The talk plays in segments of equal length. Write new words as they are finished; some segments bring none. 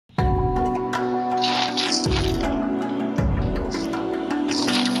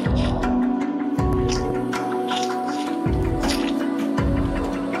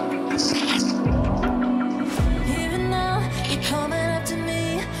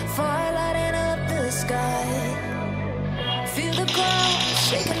sky. Feel the ground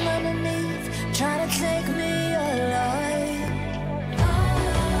shaking underneath, trying to take me alive.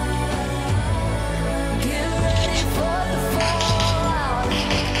 Get ready for the fallout.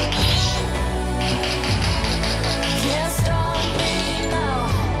 Can't stop me now.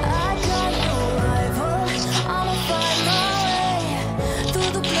 I got no rival. I'ma find my way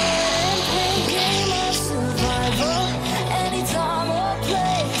through the blood and pain, game of survival. Anytime or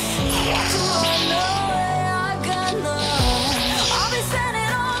place, watch 'em run away. I got none. I'll be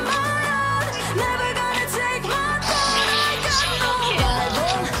standing on my own, never gonna take my throne. I got no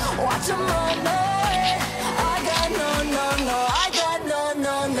rival. Watch 'em run away. I got no, I got no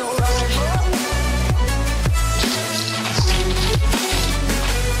rival.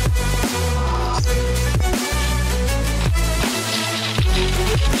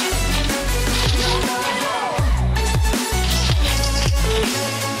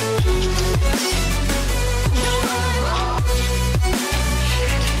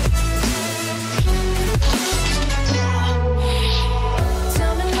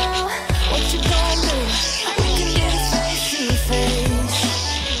 Tell me now, what you gonna do? We can get it face to face.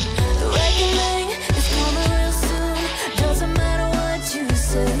 The reckoning is coming real soon. Doesn't matter what you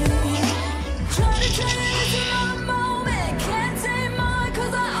say. Try to turn it into a moment. Can't take mine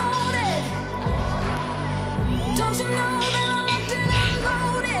 'cause I own it. Don't you know that I'm locked and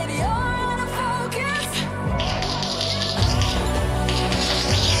unloaded? You're out of focus.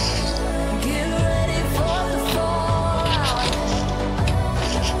 Get ready for the fallout.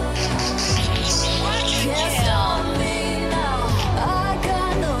 Can't stop me now. I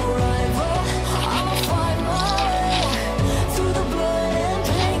got no rival. I'll find my way through the blood and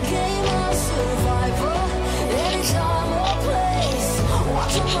pain, game of survival. Anytime or place,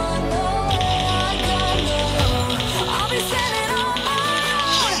 watch 'em run away. I got no. I'll be standing on my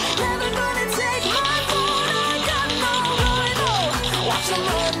own, never gonna take my throne. I got no rival. Watch 'em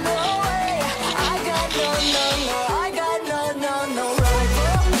run away. I got no, I got no rival.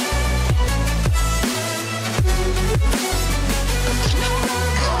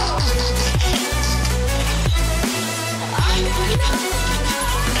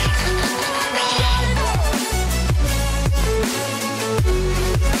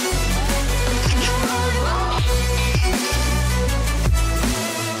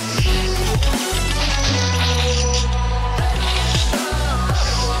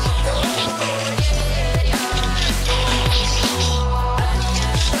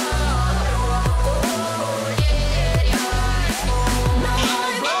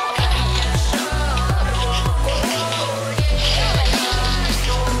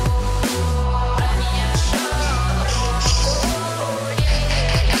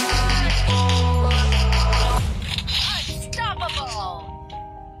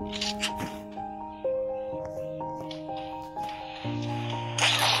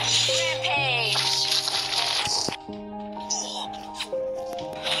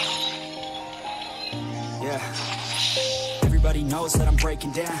 Yeah. Everybody knows that I'm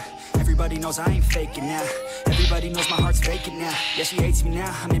breaking down. Everybody knows I ain't faking now. Everybody knows my heart's vacant now. Yeah, she hates me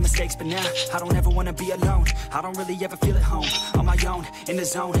now, I made mistakes, but now I don't ever wanna be alone. I don't really ever feel at home. On my own, in the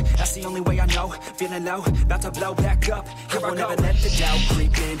zone, that's the only way I know. Feeling low, about to blow back up. Here I won't ever let the doubt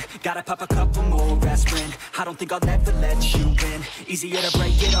creep in. Gotta pop a couple more aspirin. I don't think I'll ever let you in. Easier to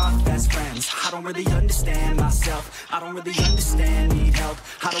break it off best friends. I don't really understand myself. I don't really understand, need help.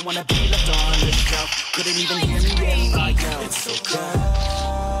 I don't wanna be left on the shelf. Couldn't even hear me if I yelled. It's so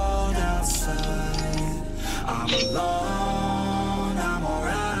cold outside, I'm alone, I'm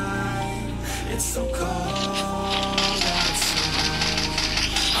alright. It's so cold outside,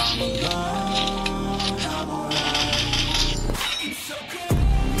 I'm alone, I'm alright. It's so cold.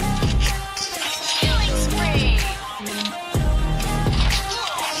 Killing spree.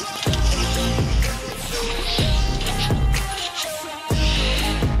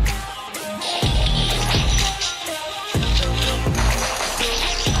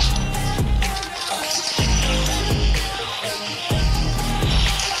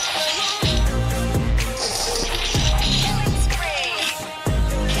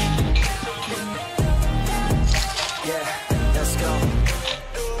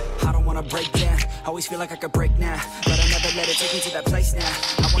 Break down, always feel like I could break now, but I never let it take me to that place now.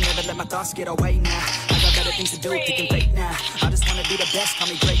 I won't ever let my thoughts get away now. I got better better things to do, picking fate now. I just wanna be the best, call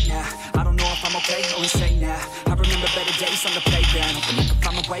me great now. I don't know if I'm okay or insane now. I remember better days on the playground, hoping I can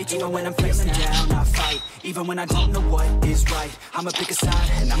find my way even when I'm feeling down. I fight, even when I don't know what is right. I'ma pick a side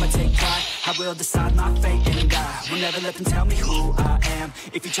and I'ma take pride. I will decide my fate and I will never let them tell me who I am.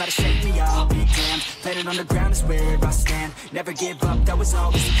 If you try to shake me, I'll be damned. Planet on the ground is where I stand. Never give up, that was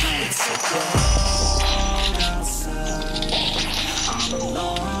always the plan. It's so cold outside, I'm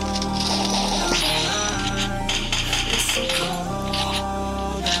alone. It's so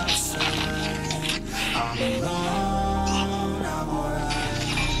cold outside, I'm alone, I'm alright.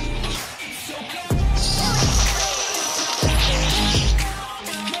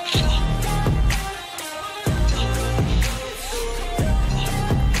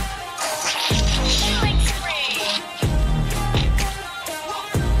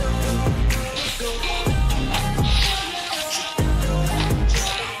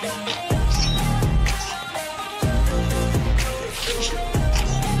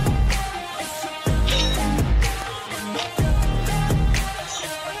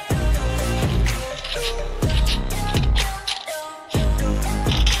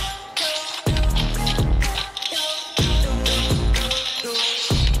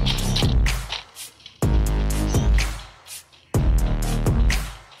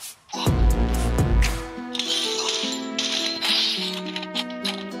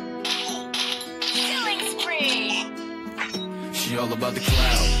 She all about the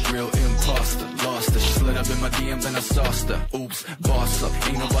cloud, real imposter, lost her. She slid up in my DMs and I sauced her. Oops, boss up,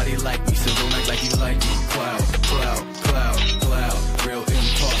 ain't nobody like me, so don't act like you like me. Cloud, cloud, cloud, cloud, real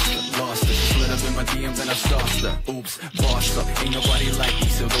imposter, lost her. She slid up in my DMs and I sauced her. Oops, boss up, ain't nobody like me,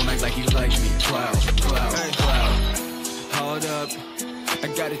 so don't act like you like me. Cloud, cloud, cloud, hold up, I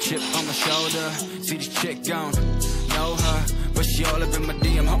got a chip on my shoulder. See this chick gone, know her, but she all up in my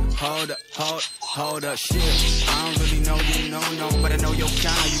DM. Hold up, shit. I don't really know you, no, but I know your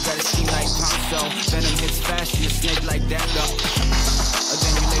kind. You got a skin like Ponzo. Venom hits fast, you a snake like that, though.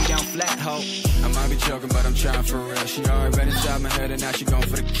 Then you lay down flat, ho. I might be joking, but I'm trying for real. She already been inside my head and now she going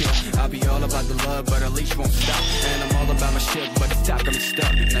for the kill. I'll be all about the love, but her leash won't stop. And I'm all about my shit, but the top got me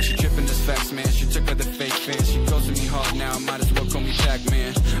stuck. Now she tripping this facts, man. She took her the fake fans. She goes to me hard now, might as well call me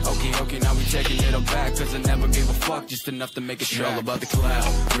Pac-Man. Okay, now we taking it all back, cause I never gave a fuck, just enough to make it all about the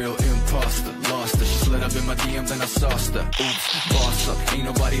cloud, real imposter, lost her. She slid up in my DMs and I sauced her. Oops, boss up, ain't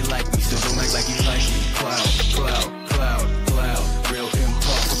nobody like me, so don't act like you like me. Cloud, cloud, cloud, cloud, real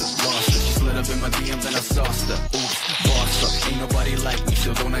imposter, lost her. She slid up in my DMs and I sauced her. Oops, boss up, ain't nobody like me,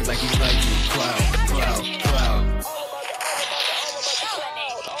 so don't act like you like me. Cloud, cloud, cloud.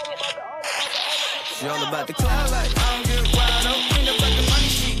 She all about the cloud, like I don't get wild, oh. Ain't about the money,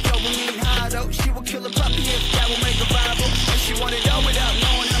 she go with me high, though. She will kill a puppy if that will make her viral. And she want it all without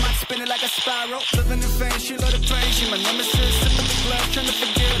knowing, I might spin it like a spiral. Living in fame, she love the pain, she my nemesis. Sipping the glass, trying to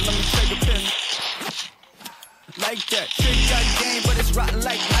forget, let me take a piss. Like that, trick got game, but it's rotten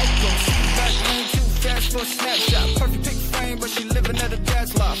like Michael. She back lane too fast for a snapshot. Perfect pick frame, but she living at a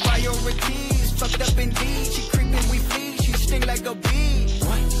dad's lot. Priorities, fucked up indeed. She creeping, we flee, she sting like a bee.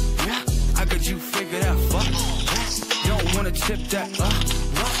 What? Yeah, I got you figured out, fuck. Don't wanna tip that,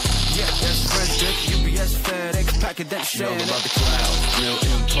 yeah, that's French dip, UPS, FedEx, packet that shit. All about the cloud, real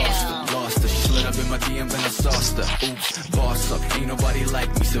imposter, lost her. She slid up in my DMs and I sauced her. Oops, boss up, ain't nobody like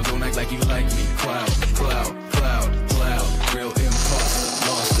me, so don't act like you like me. Cloud, cloud, cloud, cloud, real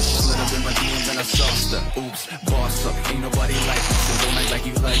imposter, lost her. She slid up in my DMs and I sauced her. Oops, boss up, ain't nobody like me, so don't act like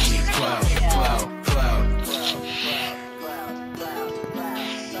you like me. Cloud,